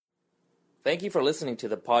Thank you for listening to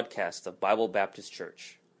the podcast of Bible Baptist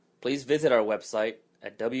Church. Please visit our website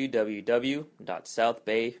at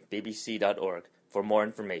www.southbaybbc.org for more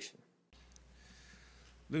information.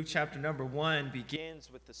 Luke chapter number 1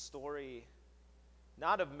 begins with the story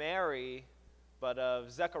not of Mary, but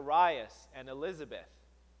of Zacharias and Elizabeth.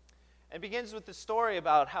 And begins with the story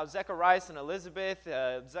about how Zacharias and Elizabeth,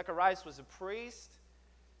 Zacharias was a priest.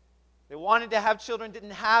 They wanted to have children, didn't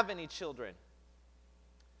have any children.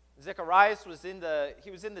 Zacharias was in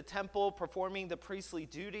the temple performing the priestly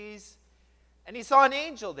duties, and he saw an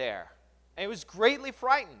angel there, and he was greatly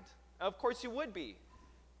frightened. Of course you would be.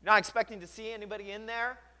 You're not expecting to see anybody in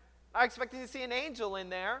there, not expecting to see an angel in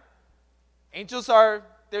there. Angels they're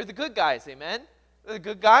the good guys, amen? They're the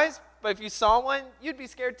good guys, but if you saw one, you'd be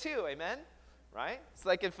scared too, amen? Right? It's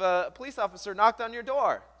like if a police officer knocked on your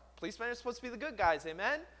door. Policemen are supposed to be the good guys,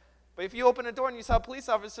 amen? But if you open a door and you saw a police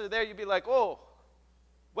officer there, you'd be like, oh,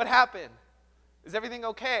 what happened? Is everything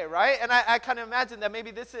okay, right? And I kind of imagine that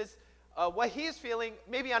maybe this is what he's feeling,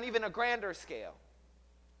 maybe on even a grander scale.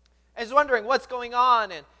 And he's wondering what's going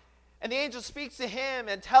on, and the angel speaks to him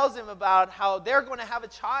and tells him about how they're going to have a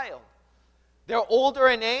child. They're older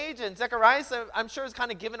in age, and Zacharias, I'm sure, is kind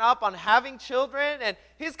of given up on having children, and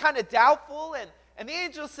he's kind of doubtful, and the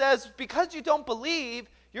angel says, because you don't believe,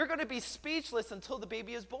 you're going to be speechless until the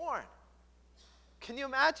baby is born. Can you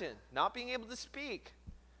imagine not being able to speak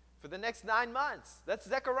for the next 9 months? That's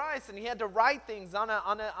Zacharias, and he had to write things on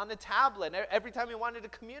a tablet every time he wanted to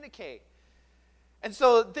communicate. And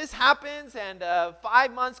so this happens, and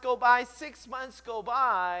 5 months go by, 6 months go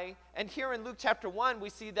by, and here in Luke chapter 1,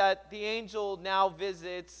 we see that the angel now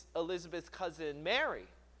visits Elizabeth's cousin Mary.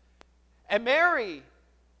 And Mary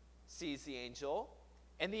sees the angel,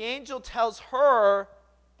 and the angel tells her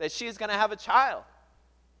that she is going to have a child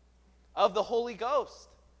of the Holy Ghost,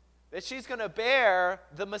 that she's going to bear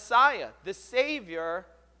the Messiah, the Savior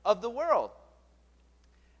of the world.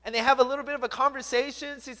 And they have a little bit of a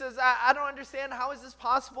conversation. She says, I don't understand, how is this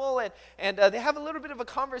possible? And they have a little bit of a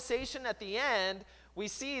conversation. At the end, we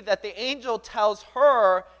see that the angel tells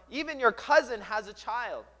her, even your cousin has a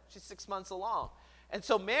child. She's 6 months along. And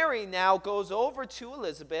so Mary now goes over to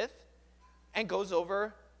Elizabeth and goes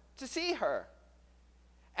over to see her.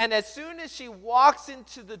 And as soon as she walks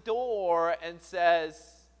into the door and says,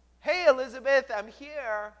 hey, Elizabeth, I'm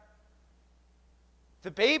here,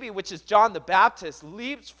 the baby, which is John the Baptist,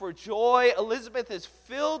 leaps for joy. Elizabeth is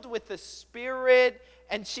filled with the Spirit,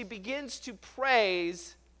 and she begins to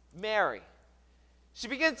praise Mary. She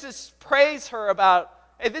begins to praise her about,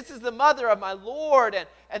 hey, this is the mother of my Lord,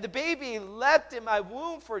 and the baby leapt in my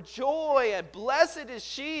womb for joy, and blessed is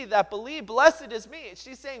she that believed, blessed is me.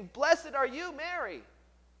 She's saying, blessed are you, Mary.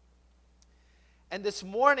 And this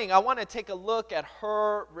morning, I want to take a look at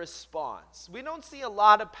her response. We don't see a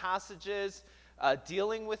lot of passages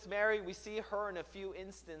dealing with Mary. We see her in a few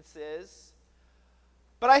instances.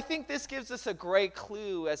 But I think this gives us a great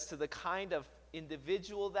clue as to the kind of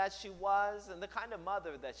individual that she was and the kind of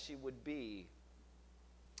mother that she would be.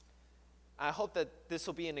 I hope that this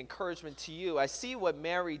will be an encouragement to you. I see what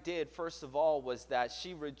Mary did, first of all, was that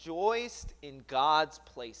she rejoiced in God's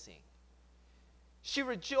placing. She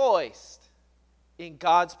rejoiced in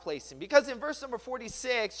God's placing. Because in verse number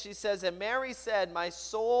 46, she says, and Mary said, my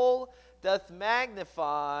soul doth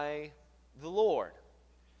magnify the Lord.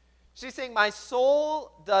 She's saying, my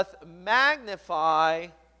soul doth magnify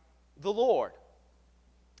the Lord.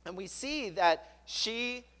 And we see that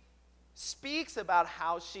she speaks about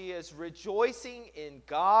how she is rejoicing in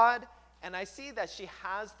God, and I see that she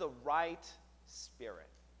has the right spirit.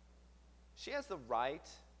 She has the right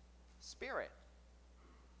spirit.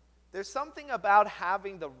 There's something about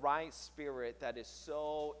having the right spirit that is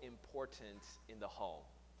so important in the home.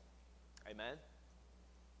 Amen?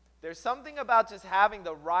 There's something about just having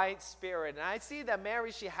the right spirit. And I see that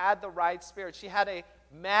Mary, she had the right spirit. She had a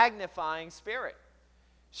magnifying spirit.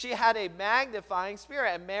 She had a magnifying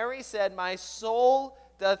spirit. And Mary said, my soul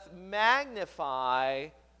doth magnify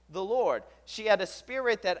the Lord. She had a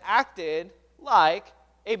spirit that acted like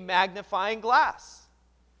a magnifying glass.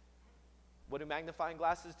 What do magnifying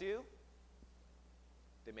glasses do?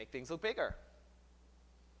 They make things look bigger.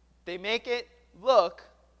 They make it look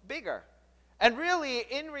bigger. And really,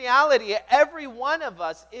 in reality, every one of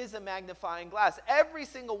us is a magnifying glass. Every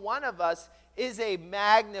single one of us is a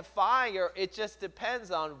magnifier. It just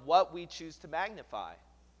depends on what we choose to magnify.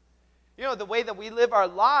 You know, the way that we live our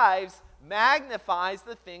lives magnifies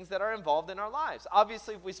the things that are involved in our lives.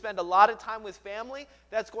 Obviously, if we spend a lot of time with family,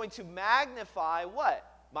 that's going to magnify what?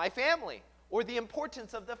 My family, or the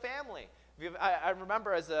importance of the family. I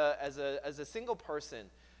remember as a single person,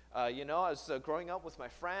 I was growing up with my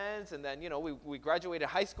friends, and then, we graduated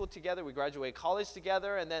high school together, we graduated college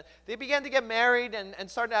together, and then they began to get married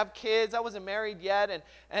and started to have kids. I wasn't married yet,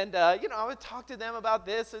 and I would talk to them about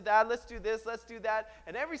this or that, let's do this, let's do that,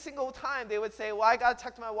 and every single time they would say, well, I got to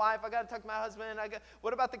talk to my wife, I got to talk to my husband,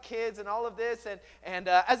 what about the kids and all of this, and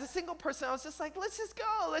as a single person, I was just like, let's just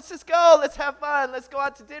go, let's have fun, let's go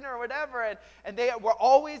out to dinner or whatever, and they were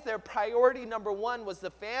always, their priority number one was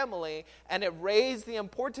the family, and it raised the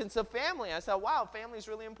importance of family. I said, wow, family is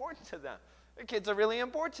really important to them. Their kids are really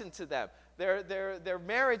important to them. Their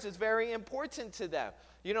marriage is very important to them.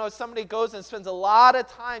 If somebody goes and spends a lot of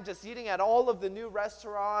time just eating at all of the new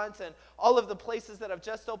restaurants and all of the places that have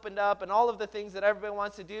just opened up and all of the things that everybody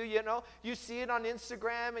wants to do, you see it on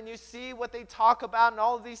Instagram and you see what they talk about and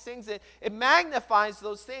all of these things. It magnifies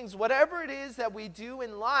those things. Whatever it is that we do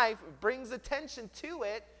in life brings attention to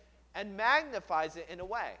it and magnifies it in a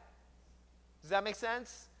way. Does that make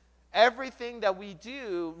sense? Everything that we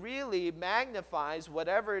do really magnifies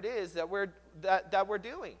whatever it is that we're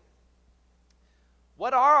doing.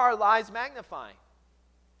 What are our lives magnifying?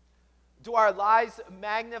 Do our lives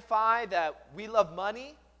magnify that we love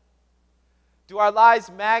money? Do our lives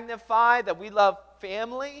magnify that we love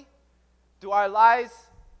family? Do our lives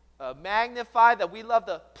magnify that we love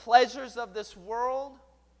the pleasures of this world?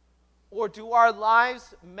 Or do our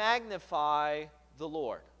lives magnify the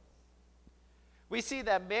Lord? We see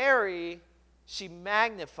that Mary, she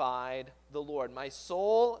magnified the Lord. My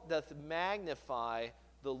soul doth magnify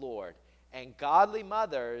the Lord. And godly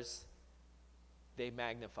mothers, they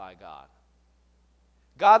magnify God.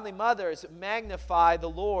 Godly mothers magnify the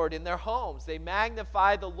Lord in their homes. They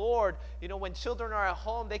magnify the Lord. When children are at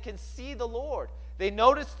home, they can see the Lord. They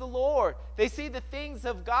notice the Lord. They see the things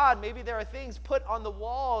of God. Maybe there are things put on the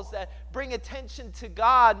walls that bring attention to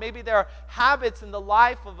God. Maybe there are habits in the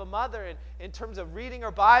life of a mother in terms of reading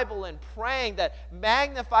her Bible and praying that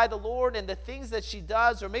magnify the Lord, and the things that she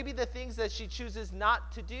does, or maybe the things that she chooses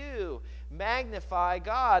not to do, magnify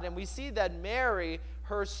God. And we see that Mary,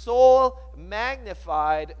 her soul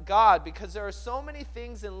magnified God, because there are so many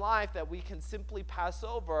things in life that we can simply pass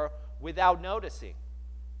over without noticing.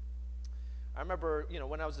 I remember,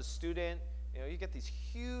 when I was a student, you get these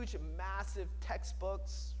huge, massive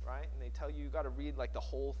textbooks, right? And they tell you got to read like the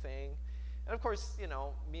whole thing. And of course,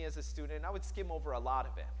 me as a student, I would skim over a lot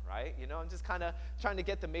of it, right? I'm just kind of trying to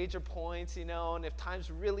get the major points, and if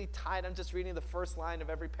time's really tight, I'm just reading the first line of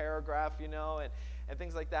every paragraph, and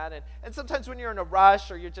things like that. And sometimes when you're in a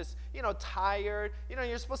rush or you're just, tired,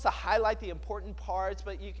 you're supposed to highlight the important parts,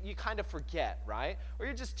 but you kind of forget, right? Or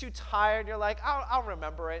you're just too tired, you're like, I'll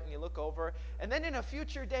remember it, and you look over. And then in a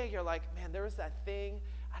future day, you're like, man, there was that thing,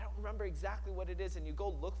 I don't remember exactly what it is, and you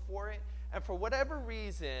go look for it. And for whatever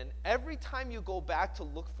reason, every time you go back to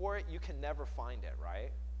look for it, you can never find it, right?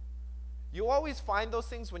 You always find those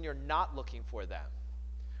things when you're not looking for them,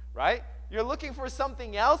 right? You're looking for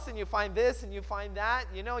something else, and you find this, and you find that.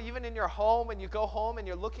 Even in your home, when you go home and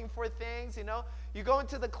you're looking for things, you go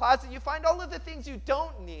into the closet, you find all of the things you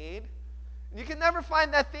don't need. You can never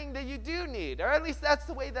find that thing that you do need, or at least that's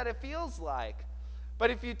the way that it feels like. But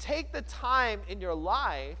if you take the time in your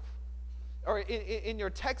life, or in your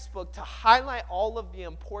textbook, to highlight all of the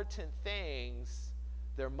important things,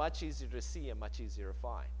 they're much easier to see and much easier to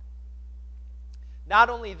find. Not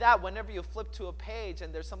only that, whenever you flip to a page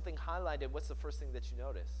and there's something highlighted, what's the first thing that you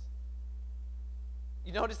notice?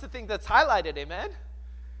 You notice the thing that's highlighted, amen?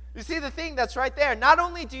 You see the thing that's right there. Not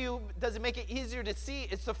only does it make it easier to see,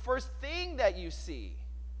 it's the first thing that you see.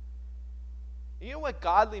 You know what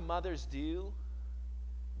godly mothers do?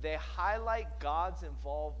 They highlight God's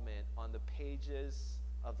involvement on the pages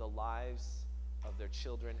of the lives of their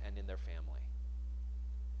children and in their family.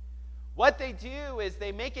 What they do is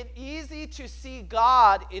they make it easy to see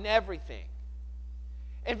God in everything.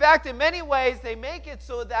 In fact, in many ways, they make it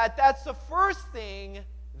so that that's the first thing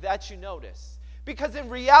that you notice. Because in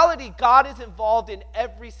reality, God is involved in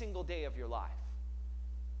every single day of your life.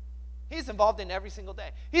 He's involved in every single day.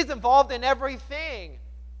 He's involved in everything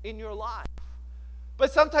in your life.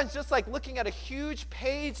 But sometimes, just like looking at a huge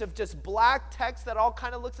page of just black text that all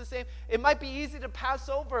kind of looks the same, it might be easy to pass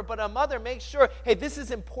over, but a mother makes sure, hey, this is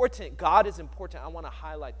important. God is important. I want to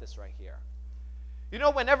highlight this right here.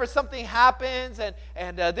 Whenever something happens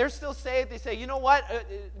and they're still saved, they say, you know what,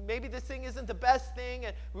 maybe this thing isn't the best thing,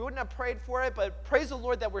 and we wouldn't have prayed for it, but praise the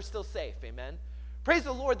Lord that we're still safe, amen? Praise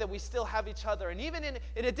the Lord that we still have each other. And even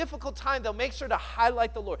in a difficult time, they'll make sure to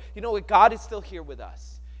highlight the Lord. You know what, God is still here with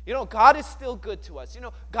us. God is still good to us.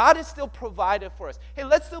 God is still provided for us. Hey,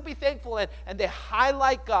 let's still be thankful, and they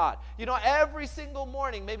highlight God. Every single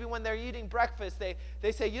morning, maybe when they're eating breakfast,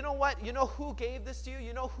 they say, you know what? You know who gave this to you?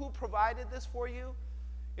 You know who provided this for you?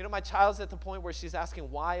 My child's at the point where she's asking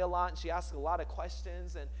why a lot, and she asks a lot of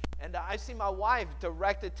questions, and I see my wife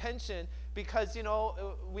direct attention because,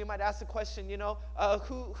 we might ask the question,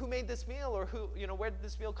 who made this meal, or where did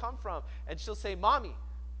this meal come from? And she'll say, Mommy.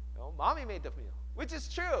 Mommy made the meal, which is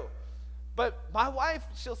true. But my wife,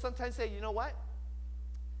 she'll sometimes say, you know what?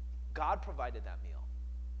 God provided that meal.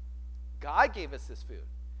 God gave us this food.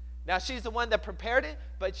 Now, she's the one that prepared it,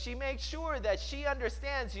 but she makes sure that she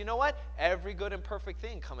understands, you know what? Every good and perfect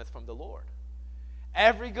thing cometh from the Lord.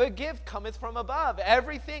 Every good gift cometh from above.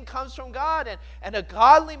 Everything comes from God. And a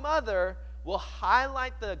godly mother will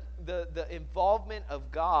highlight the involvement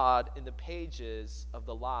of God in the pages of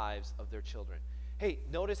the lives of their children. Hey,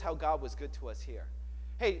 notice how God was good to us here.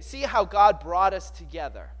 Hey, see how God brought us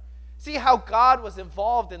together. See how God was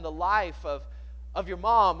involved in the life of your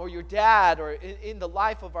mom or your dad, or in the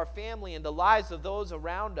life of our family, in the lives of those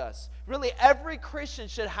around us. Really, every Christian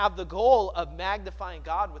should have the goal of magnifying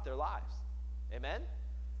God with their lives. Amen?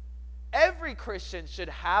 Every Christian should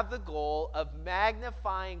have the goal of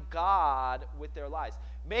magnifying God with their lives,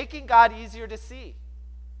 making God easier to see,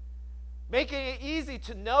 making it easy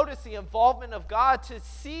to notice the involvement of God, to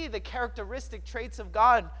see the characteristic traits of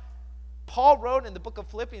God. Paul wrote in the book of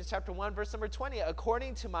Philippians chapter 1, verse number 20,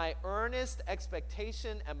 according to my earnest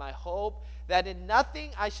expectation and my hope, that in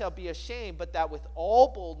nothing I shall be ashamed, but that with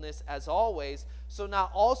all boldness as always, so now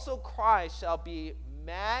also Christ shall be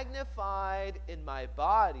magnified in my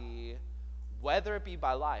body, whether it be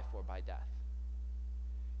by life or by death.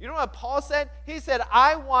 You know what Paul said? He said,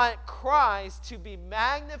 I want Christ to be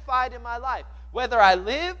magnified in my life. Whether I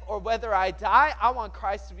live or whether I die, I want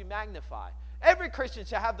Christ to be magnified. Every Christian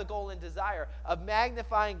should have the goal and desire of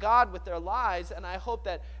magnifying God with their lives, and I hope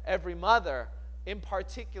that every mother, in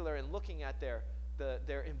particular, in looking at their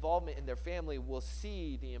involvement in their family, will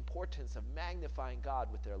see the importance of magnifying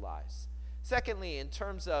God with their lives. Secondly, in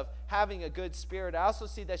terms of having a good spirit, I also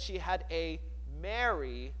see that she had a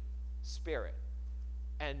merry spirit.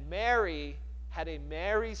 And Mary had a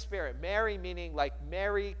merry spirit. Merry meaning like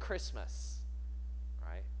Merry Christmas,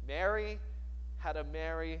 right? Mary had a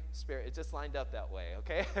merry spirit. It just lined up that way,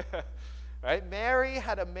 okay? Right? Mary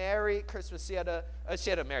had a merry Christmas. She had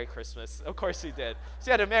a merry Christmas. Of course she did. She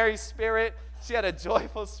had a merry spirit. She had a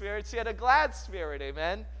joyful spirit. She had a glad spirit,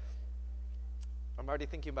 amen? I'm already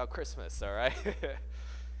thinking about Christmas, all right?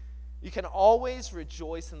 You can always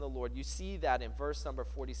rejoice in the Lord. You see that in verse number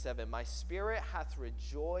 47. My spirit hath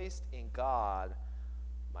rejoiced in God,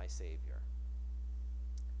 my Savior.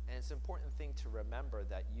 And it's an important thing to remember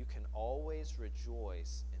that you can always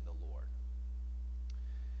rejoice in the Lord.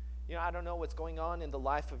 I don't know what's going on in the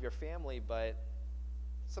life of your family, but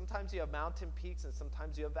sometimes you have mountain peaks and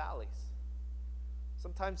sometimes you have valleys.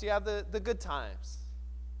 Sometimes you have the good times.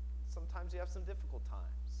 Sometimes you have some difficult times.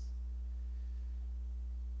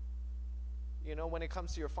 When it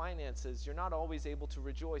comes to your finances, you're not always able to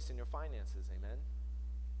rejoice in your finances, amen?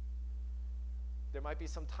 There might be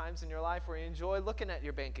some times in your life where you enjoy looking at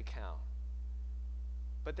your bank account.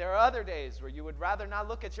 But there are other days where you would rather not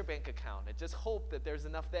look at your bank account and just hope that there's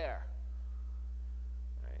enough there.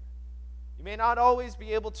 Right? You may not always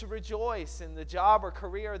be able to rejoice in the job or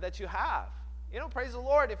career that you have. Praise the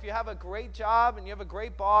Lord, if you have a great job and you have a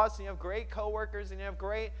great boss and you have great coworkers and you have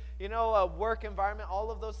great, work environment, all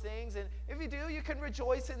of those things. And if you do, you can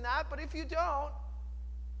rejoice in that. But if you don't,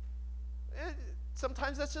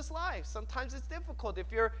 sometimes that's just life. Sometimes it's difficult. If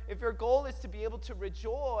your goal is to be able to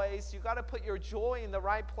rejoice, you got to put your joy in the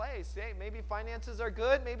right place. Hey, maybe finances are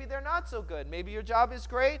good, maybe they're not so good. Maybe your job is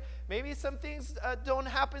great, maybe some things don't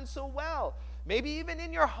happen so well. Maybe even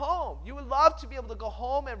in your home. You would love to be able to go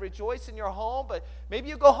home and rejoice in your home, but maybe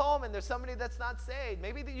you go home and there's somebody that's not saved.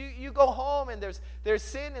 Maybe you go home and there's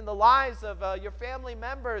sin in the lives of your family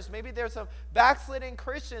members. Maybe there's some backsliding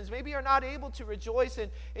Christians. Maybe you're not able to rejoice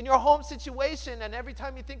in your home situation, and every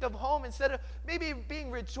time you think of home, instead of maybe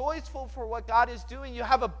being rejoiceful for what God is doing, you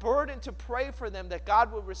have a burden to pray for them, that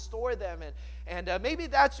God will restore them. And maybe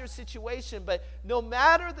that's your situation, but no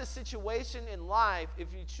matter the situation in life,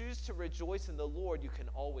 if you choose to rejoice in the Lord, you can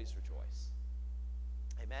always rejoice.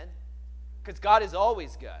 Amen? Because God is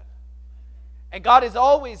always good. And God is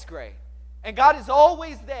always great. And God is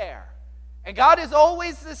always there. And God is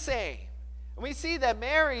always the same. And we see that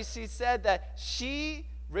Mary, she said that she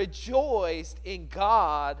rejoiced in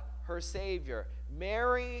God, her Savior.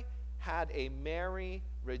 Mary had a merry,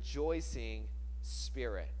 rejoicing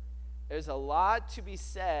spirit. There's a lot to be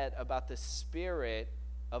said about the spirit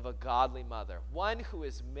of a godly mother. One who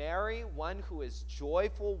is merry, one who is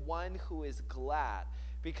joyful, one who is glad.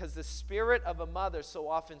 Because the spirit of a mother so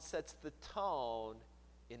often sets the tone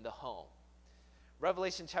in the home.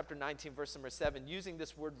 Revelation chapter 19, verse number 7, using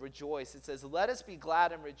this word rejoice, it says, let us be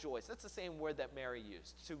glad and rejoice. That's the same word that Mary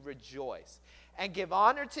used, to rejoice. And give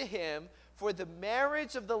honor to him, for the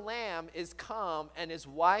marriage of the Lamb is come, and his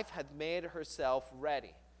wife hath made herself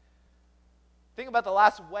ready. Think about the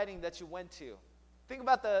last wedding that you went to. Think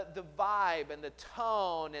about the vibe and the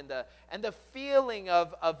tone and the feeling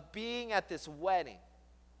of being at this wedding.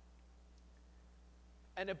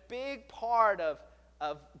 And a big part of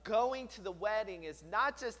going to the wedding is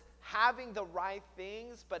not just having the right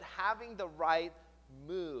things, but having the right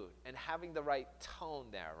mood and having the right tone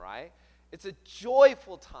there, right? It's a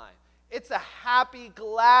joyful time. It's a happy,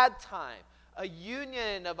 glad time. A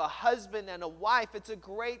union of a husband and a wife. It's a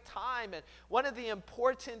great time. And one of the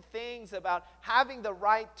important things about having the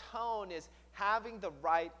right tone is having the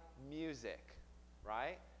right music,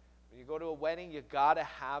 right? When you go to a wedding, you got to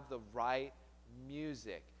have the right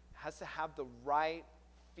music. It has to have the right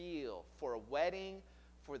feel for a wedding,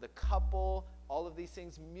 for the couple, all of these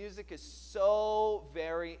things. Music is so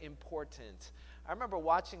very important. I remember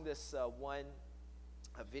watching this one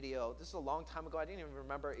video. This is a long time ago. I didn't even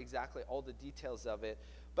remember exactly all the details of it,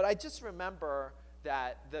 but I just remember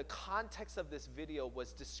that the context of this video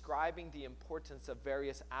was describing the importance of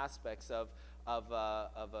various aspects of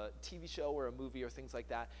a TV show or a movie or things like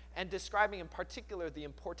that, and describing in particular the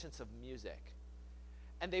importance of music.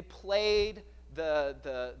 And they played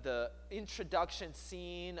the introduction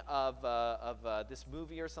scene of this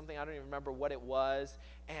movie or something. I don't even remember what it was.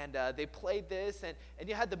 And they played this, and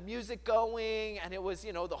you had the music going, and it was,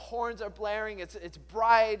 the horns are blaring. It's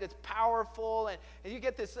bright, it's powerful, and you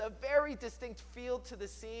get this very distinct feel to the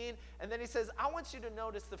scene. And then he says, I want you to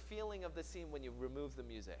notice the feeling of the scene when you remove the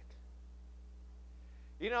music.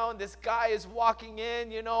 And this guy is walking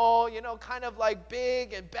in, kind of like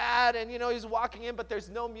big and bad, and, he's walking in, but there's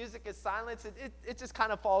no music, it's silence. It just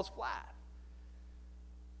kind of falls flat.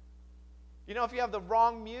 If you have the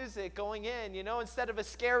wrong music going in, instead of a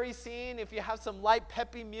scary scene, if you have some light,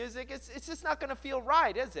 peppy music, it's just not going to feel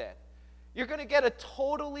right, is it? You're going to get a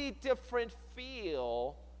totally different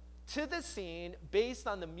feel to the scene based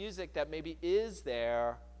on the music that maybe is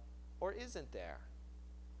there or isn't there.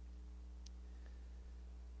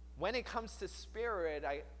 When it comes to spirit,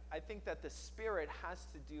 I think that the spirit has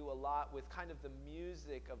to do a lot with kind of the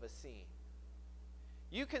music of a scene.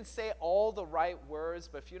 You can say all the right words,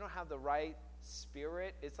 but if you don't have the right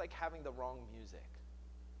spirit, it's like having the wrong music.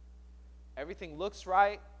 Everything looks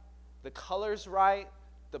right, the color's right,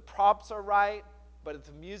 the props are right, but if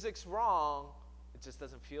the music's wrong, it just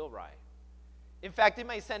doesn't feel right. In fact, it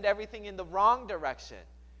may send everything in the wrong direction.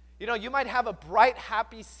 You might have a bright,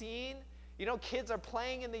 happy scene. Kids are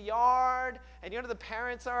playing in the yard, and the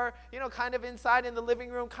parents are, kind of inside in the living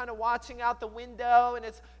room, kind of watching out the window, and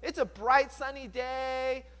it's a bright, sunny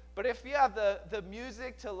day. But if you have the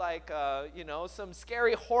music to like, some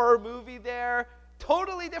scary horror movie there,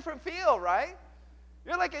 totally different feel, right?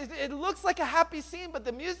 You're like, it looks like a happy scene, but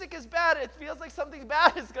the music is bad. It feels like something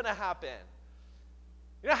bad is going to happen.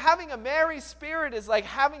 Having a merry spirit is like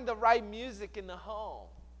having the right music in the home.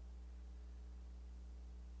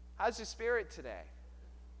 How's your spirit today?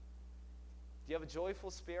 Do you have a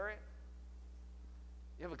joyful spirit?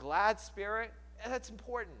 You have a glad spirit? And that's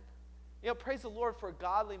important. Praise the Lord for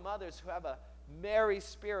godly mothers who have a merry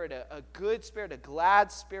spirit, a good spirit, a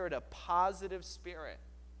glad spirit, a positive spirit.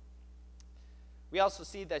 We also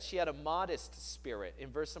see that she had a modest spirit.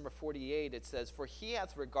 In verse number 48, it says, For he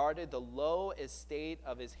hath regarded the low estate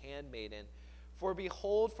of his handmaiden. For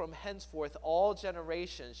behold, from henceforth all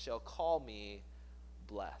generations shall call me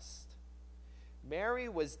blessed. Mary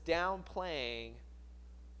was downplaying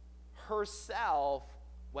herself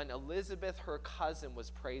when Elizabeth, her cousin, was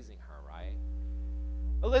praising her, right?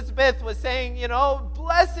 Elizabeth was saying,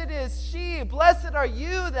 blessed is she, blessed are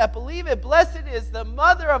you that believe it, blessed is the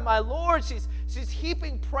mother of my Lord. She's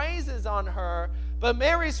heaping praises on her. But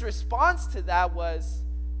Mary's response to that was,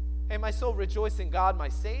 hey, my soul rejoice in God my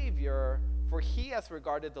Savior, for he hath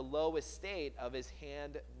regarded the low estate of his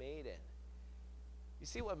handmaiden. You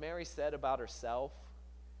see what Mary said about herself?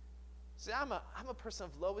 She said, I'm a person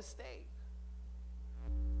of low estate.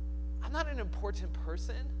 I'm not an important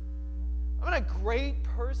person. I'm not a great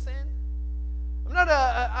person.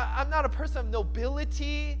 I'm not a person of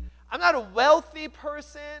nobility. I'm not a wealthy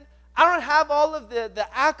person. I don't have all of the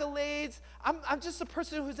accolades. I'm just a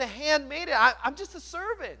person who's a handmaiden. I'm just a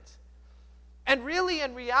servant. And really,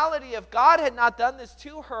 in reality, if God had not done this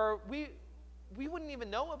to her, we wouldn't even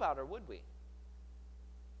know about her, would we?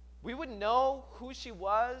 We wouldn't know who she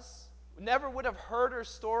was, never would have heard her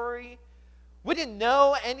story, wouldn't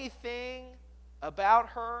know anything about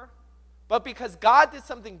her. But because God did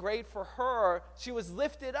something great for her, she was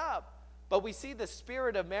lifted up. But we see the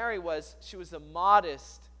spirit of Mary was, she was a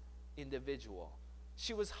modest individual.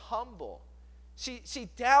 She was humble. She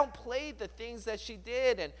downplayed the things that she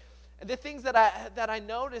did. And the things that I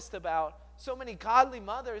noticed about so many godly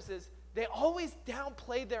mothers is they always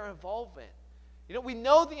downplay their involvement. You know, we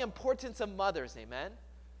know the importance of mothers, amen?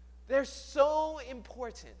 They're so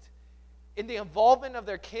important in the involvement of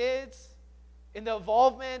their kids, in the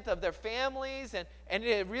involvement of their families, and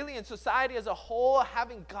really in society as a whole.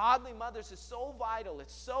 Having godly mothers is so vital.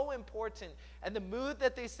 It's so important. And the mood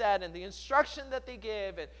that they set and the instruction that they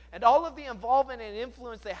give and all of the involvement and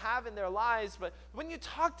influence they have in their lives. But when you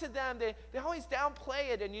talk to them, they always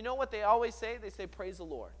downplay it. And you know what they always say? They say, praise the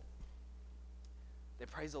Lord. They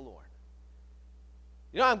praise the Lord.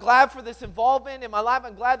 You know, I'm glad for this involvement in my life.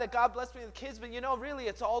 I'm glad that God blessed me with kids. But you know, really,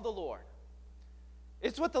 it's all the Lord.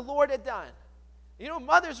 It's what the Lord had done. You know,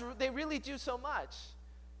 mothers, they really do so much.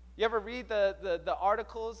 You ever read the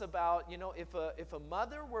articles about, you know, if a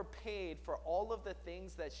mother were paid for all of the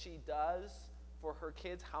things that she does for her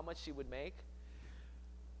kids, how much she would make?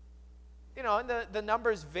 You know, and the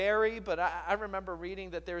numbers vary, but I remember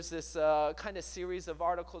reading that there's this kind of series of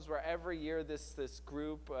articles where every year this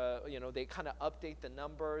group, you know, they kind of update the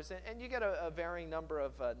numbers, and you get a varying number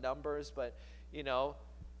of numbers, but, you know,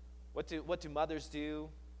 what do mothers do?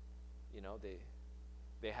 You know,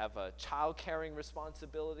 they have child caring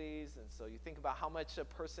responsibilities, and so you think about how much a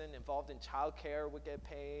person involved in child care would get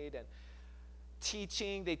paid, and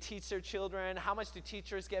teaching, they teach their children. How much do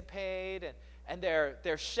teachers get paid? And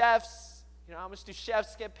they're chefs. You know, how much do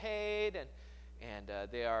chefs get paid? And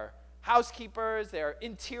they are housekeepers, they are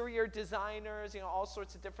interior designers, you know, all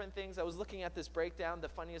sorts of different things. I was looking at this breakdown. The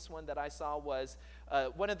funniest one that I saw was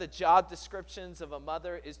one of the job descriptions of a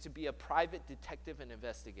mother is to be a private detective and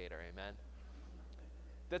investigator. Amen.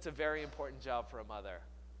 That's a very important job for a mother.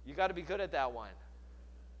 You got to be good at that one.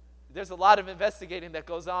 There's a lot of investigating that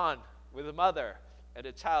goes on with a mother and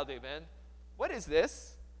a child, amen. What is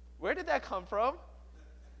this? Where did that come from?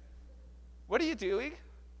 What are you doing?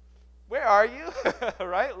 Where are you?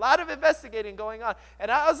 Right? A lot of investigating going on.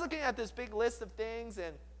 And I was looking at this big list of things,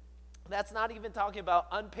 and that's not even talking about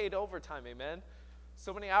unpaid overtime, amen.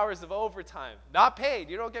 So many hours of overtime. Not paid.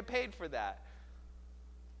 You don't get paid for that.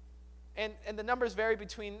 And the numbers vary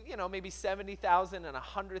between, you know, maybe $70,000 and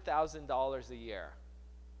 $100,000 a year.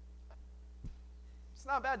 It's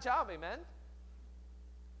not a bad job, amen?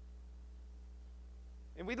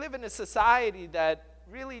 And we live in a society that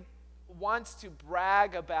really wants to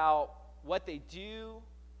brag about what they do,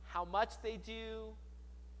 how much they do,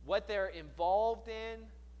 what they're involved in.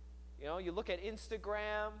 You know, you look at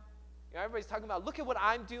Instagram, you know, everybody's talking about, look at what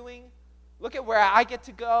I'm doing, look at where I get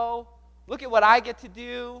to go, look at what I get to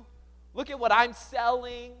do, look at what I'm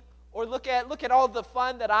selling, or look at all the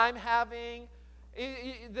fun that I'm having.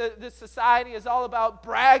 The society is all about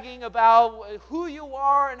bragging about who you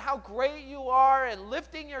are and how great you are and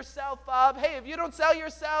lifting yourself up. Hey, if you don't sell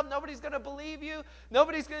yourself, nobody's going to believe you.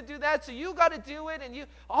 Nobody's going to do that, so you got to do it. And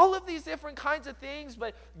all of these different kinds of things.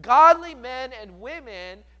 But godly men and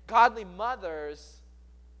women, godly mothers,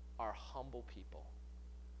 are humble people.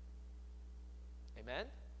 Amen?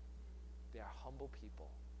 They are humble people.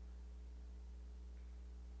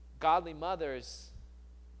 Godly mothers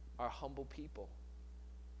are humble people.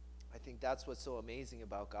 I think that's what's so amazing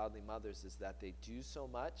about godly mothers is that they do so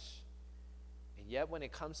much, and yet when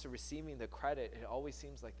it comes to receiving the credit, it always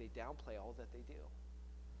seems like they downplay all that they do.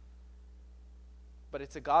 But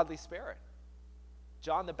it's a godly spirit.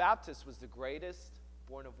 John the Baptist was the greatest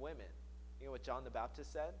born of women. You know what John the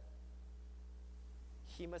Baptist said?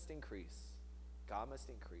 He must increase. God must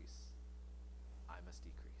increase. I must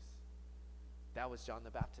decrease. That was John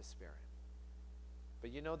the Baptist's spirit.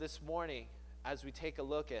 But you know, this morning, as we take a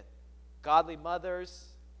look at godly mothers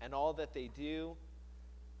and all that they do,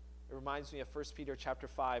 it reminds me of 1 Peter chapter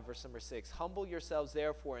 5, verse number 6. Humble yourselves,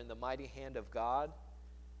 therefore, in the mighty hand of God,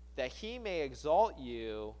 that he may exalt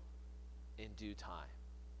you in due time.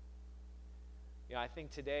 You know, I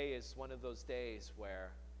think today is one of those days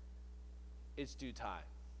where it's due time.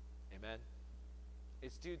 Amen?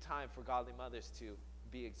 It's due time for godly mothers to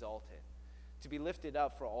be exalted, to be lifted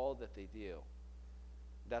up for all that they do.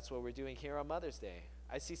 That's what we're doing here on Mother's Day.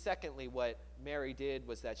 I see, secondly, what Mary did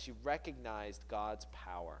was that she recognized God's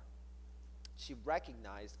power. She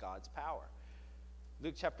recognized God's power.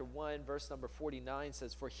 Luke chapter 1, verse number 49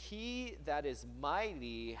 says, "For he that is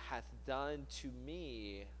mighty hath done to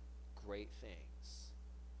me great things,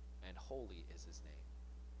 and holy is his name."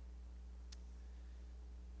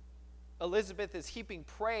 Elizabeth is heaping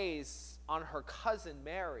praise on her cousin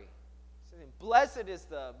Mary. Saying, blessed is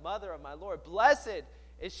the mother of my Lord. Blessed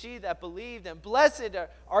is she that believed, and blessed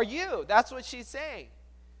are you. That's what she's saying.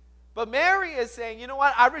 But Mary is saying, you know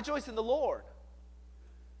what? I rejoice in the Lord.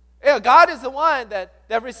 Yeah, God is the one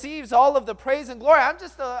that receives all of the praise and glory. I'm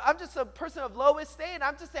just a person of low estate.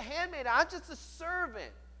 I'm just a handmaid. I'm just a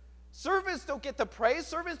servant. Servants don't get the praise.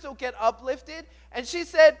 Servants don't get uplifted. And she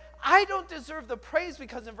said, I don't deserve the praise,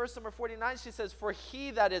 because in verse number 49 she says, for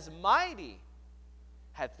he that is mighty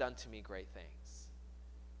hath done to me great things.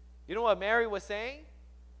 You know what Mary was saying?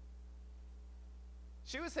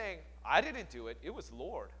 She was saying, I didn't do it. It was the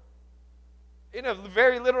Lord. In a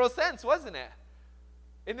very literal sense, wasn't it?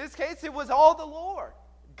 In this case, it was all the Lord.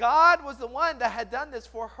 God was the one that had done this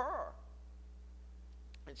for her.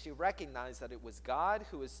 And she recognized that it was God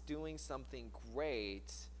who was doing something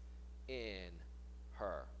great in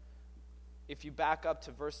her. If you back up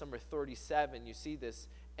to verse number 37, you see this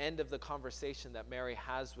end of the conversation that Mary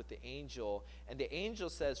has with the angel. And the angel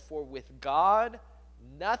says, for with God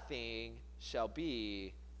nothing shall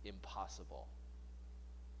be impossible.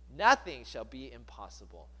 Nothing shall be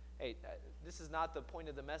impossible. Hey, this is not the point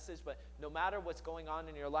of the message, but no matter what's going on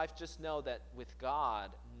in your life, just know that with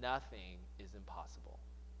God, nothing is impossible.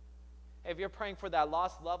 If you're praying for that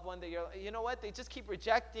lost loved one that you know what, they just keep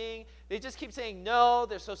rejecting, they just keep saying no,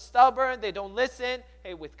 they're so stubborn, they don't listen.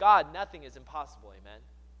 Hey, with God, nothing is impossible, amen?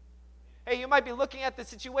 Hey, you might be looking at the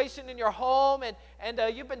situation in your home, and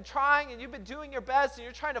you've been trying, and you've been doing your best, and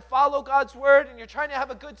you're trying to follow God's word, and you're trying to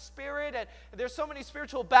have a good spirit, and there's so many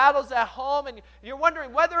spiritual battles at home, and you're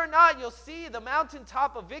wondering whether or not you'll see the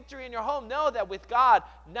mountaintop of victory in your home. Know that with God,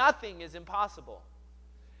 nothing is impossible.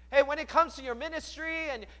 Hey, when it comes to your ministry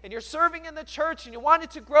and you're serving in the church and you want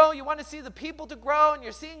it to grow, you want to see the people to grow, and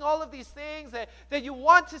you're seeing all of these things that you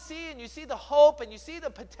want to see, and you see the hope and you see the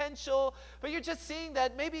potential, but you're just seeing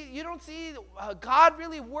that maybe you don't see God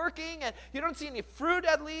really working, and you don't see any fruit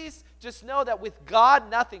at least. Just know that with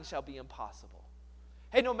God, nothing shall be impossible.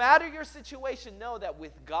 Hey, no matter your situation, know that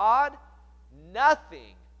with God,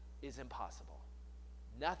 nothing is impossible.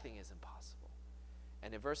 Nothing is impossible.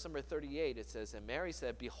 And in verse number 38, it says, and Mary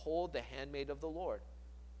said, behold, the handmaid of the Lord.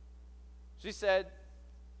 She said,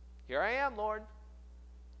 here I am, Lord.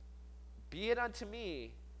 Be it unto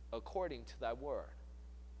me according to thy word.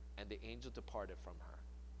 And the angel departed from her.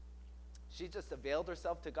 She just availed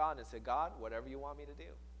herself to God and said, God, whatever you want me to do.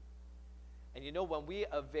 And you know, when we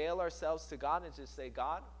avail ourselves to God and just say,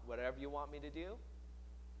 God, whatever you want me to do,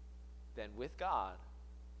 then with God,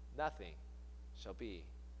 nothing shall be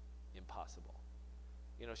impossible.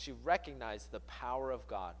 You know, she recognized the power of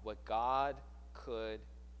God, what God could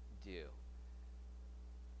do.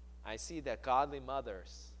 I see that godly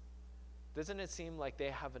mothers, doesn't it seem like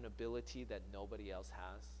they have an ability that nobody else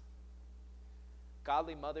has?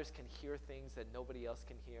 Godly mothers can hear things that nobody else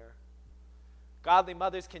can hear. Godly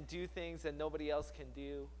mothers can do things that nobody else can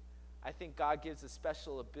do. I think God gives a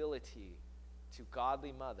special ability to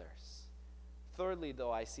godly mothers. Thirdly,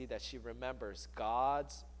 though, I see that she remembers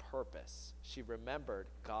God's purpose. She remembered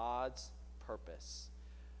God's purpose.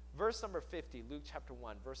 Verse number 50, Luke chapter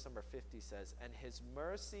 1, verse number 50 says, and his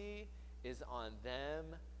mercy is on them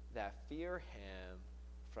that fear him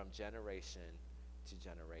from generation to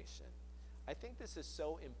generation. I think this is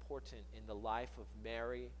so important in the life of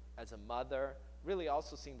Mary as a mother, really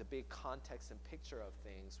also seeing the big context and picture of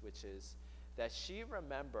things, which is that she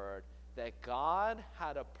remembered that God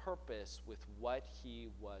had a purpose with what he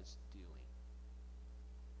was doing.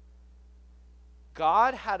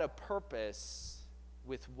 God had a purpose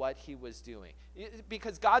with what he was doing.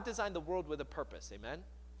 Because God designed the world with a purpose, amen?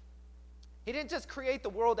 He didn't just create the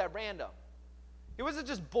world at random. He wasn't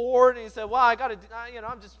just bored and he said, well,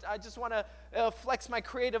 I just want to flex my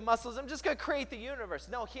creative muscles. I'm just going to create the universe.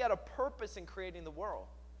 No, he had a purpose in creating the world.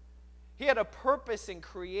 He had a purpose in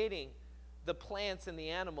creating the plants and the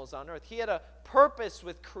animals on earth. He had a purpose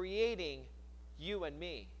with creating you and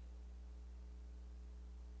me.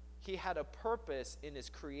 He had a purpose in his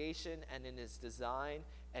creation and in his design,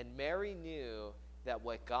 and Mary knew that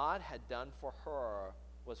what God had done for her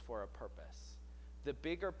was for a purpose. The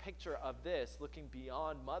bigger picture of this, looking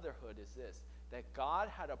beyond motherhood, is this, that God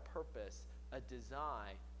had a purpose, a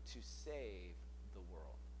design to save the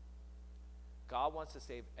world. God wants to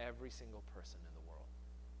save every single person in the world.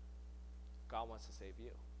 God wants to save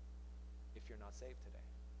you if you're not saved today.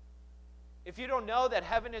 If you don't know that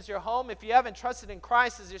heaven is your home, if you haven't trusted in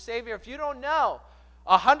Christ as your Savior, if you don't know,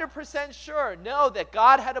 100% sure, know that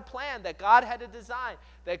God had a plan, that God had a design,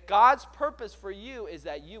 that God's purpose for you is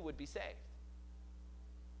that you would be saved.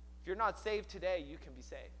 If you're not saved today, you can be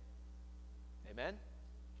saved. Amen?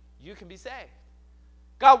 you can be saved.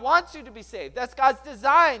 God wants you to be saved. That's God's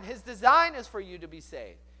design. His design is for you to be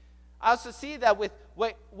saved. I also see that with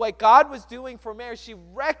what God was doing for Mary, she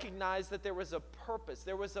recognized that there was a purpose.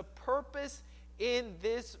 There was a purpose in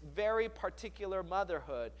this very particular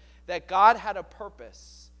motherhood, that God had a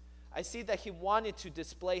purpose. I see that he wanted to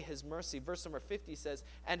display his mercy. Verse number 50 says,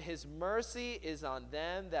 and his mercy is on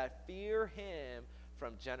them that fear him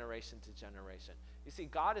from generation to generation. You see,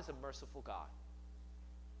 God is a merciful God.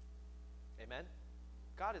 Amen?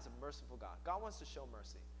 God is a merciful God. God wants to show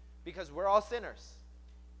mercy because we're all sinners.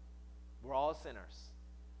 We're all sinners.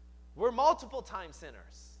 We're multiple time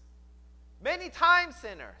sinners. Many times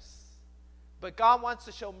sinners. But God wants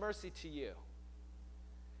to show mercy to you.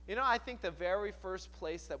 You know, I think the very first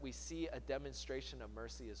place that we see a demonstration of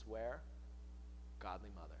mercy is where? Godly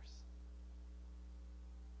mothers.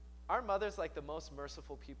 Aren't mothers like the most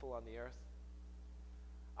merciful people on the earth?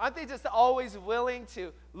 Aren't they just always willing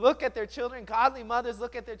to look at their children? Godly mothers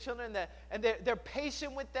look at their children and they're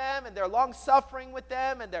patient with them, and they're long-suffering with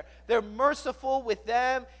them, and they're merciful with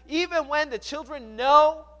them, even when the children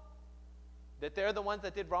know that they're the ones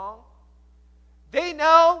that did wrong. They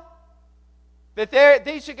know that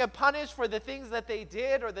they should get punished for the things that they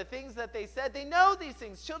did or the things that they said. They know these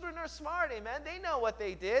things. Children are smart, amen? They know what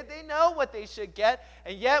they did. They know what they should get.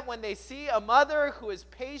 And yet when they see a mother who is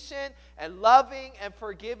patient and loving and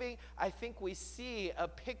forgiving, I think we see a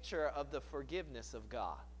picture of the forgiveness of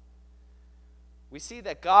God. We see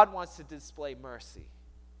that God wants to display mercy.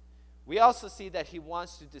 We also see that he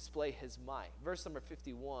wants to display his might. Verse number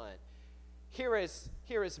 51. Here is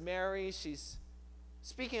Mary. She's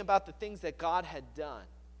speaking about the things that God had done.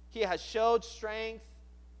 He has showed strength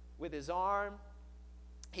with his arm.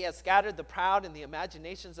 He has scattered the proud in the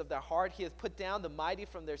imaginations of their heart. He hath put down the mighty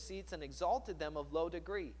from their seats and exalted them of low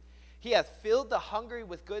degree. He hath filled the hungry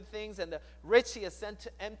with good things, and the rich he hath sent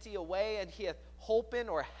to empty away, and he hath holpen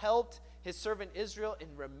or helped his servant Israel in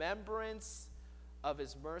remembrance of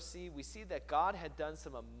his mercy. We see that God had done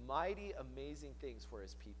some mighty, amazing things for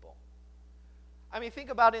his people. I mean, think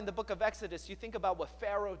about in the book of Exodus, you think about what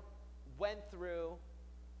Pharaoh went through.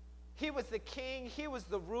 He was the king, he was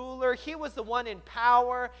the ruler, he was the one in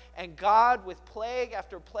power, and God, with plague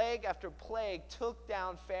after plague after plague, took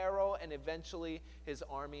down Pharaoh and eventually his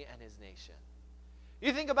army and his nation.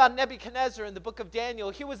 You think about Nebuchadnezzar in the book of Daniel,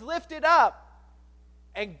 he was lifted up,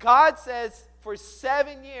 and God says, for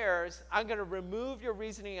 7 years, I'm going to remove your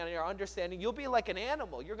reasoning and your understanding. You'll be like an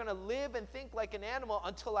animal. You're going to live and think like an animal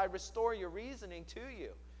until I restore your reasoning to you.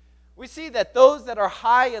 We see that those that are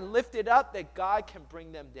high and lifted up, that God can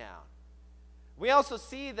bring them down. We also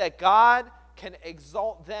see that God can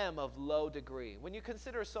exalt them of low degree. When you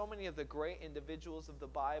consider so many of the great individuals of the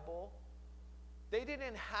Bible, they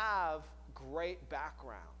didn't have great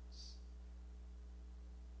backgrounds.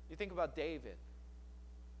 You think about David.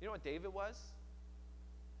 You know what David was?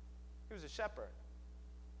 He was a shepherd.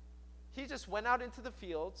 He just went out into the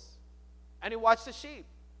fields and he watched the sheep.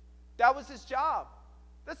 That was his job.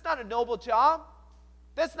 That's not a noble job.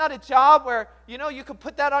 That's not a job where, you could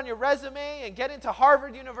put that on your resume and get into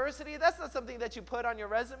Harvard University. That's not something that you put on your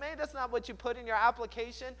resume. That's not what you put in your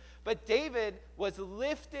application. But David was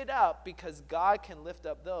lifted up because God can lift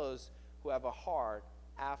up those who have a heart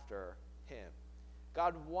after him.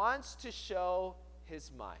 God wants to show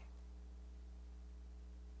his might.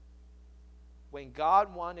 When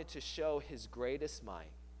God wanted to show his greatest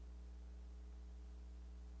might,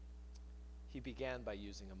 he began by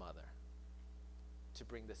using a mother to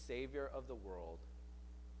bring the Savior of the world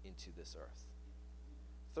into this earth.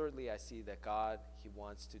 Thirdly, I see that God, he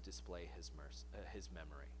wants to display his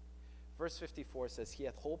memory. Verse 54 says, he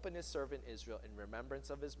hath holpen his servant Israel in remembrance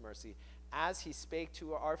of his mercy, as he spake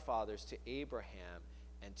to our fathers, to Abraham,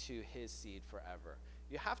 and to his seed forever.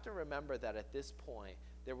 You have to remember that at this point,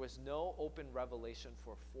 there was no open revelation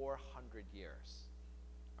for 400 years.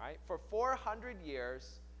 Right? For 400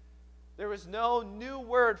 years, there was no new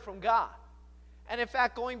word from God. And in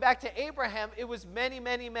fact, going back to Abraham, it was many,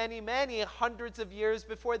 many, many, many hundreds of years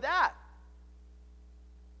before that.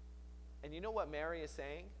 And you know what Mary is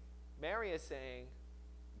saying? Mary is saying,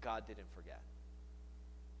 God didn't forget.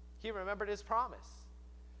 He remembered his promise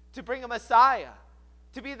to bring a Messiah,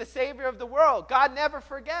 to be the Savior of the world. God never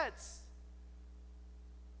forgets.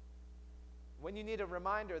 When you need a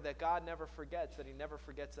reminder that God never forgets, that he never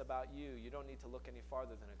forgets about you, you don't need to look any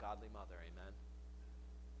farther than a godly mother, amen?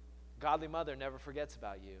 Godly mother never forgets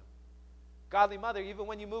about you. Godly mother, even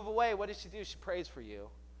when you move away, what does she do? She prays for you.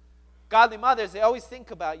 Godly mothers, they always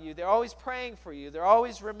think about you. They're always praying for you. They're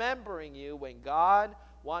always remembering you. When God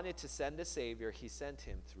wanted to send a Savior, he sent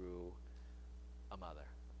him through a mother.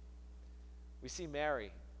 We see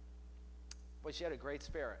Mary. But she had a great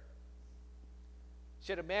spirit.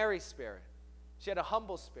 She had a merry spirit. She had a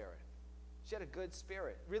humble spirit. She had a good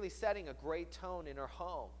spirit, really setting a great tone in her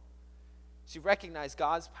home. She recognized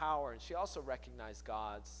God's power, and she also recognized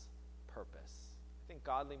God's purpose. I think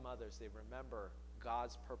godly mothers, they remember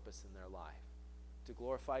God's purpose in their life, to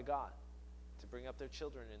glorify God, to bring up their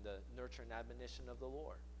children in the nurture and admonition of the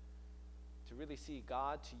Lord, to really see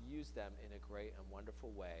God to use them in a great and wonderful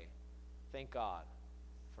way. Thank God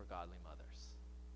for godly mothers.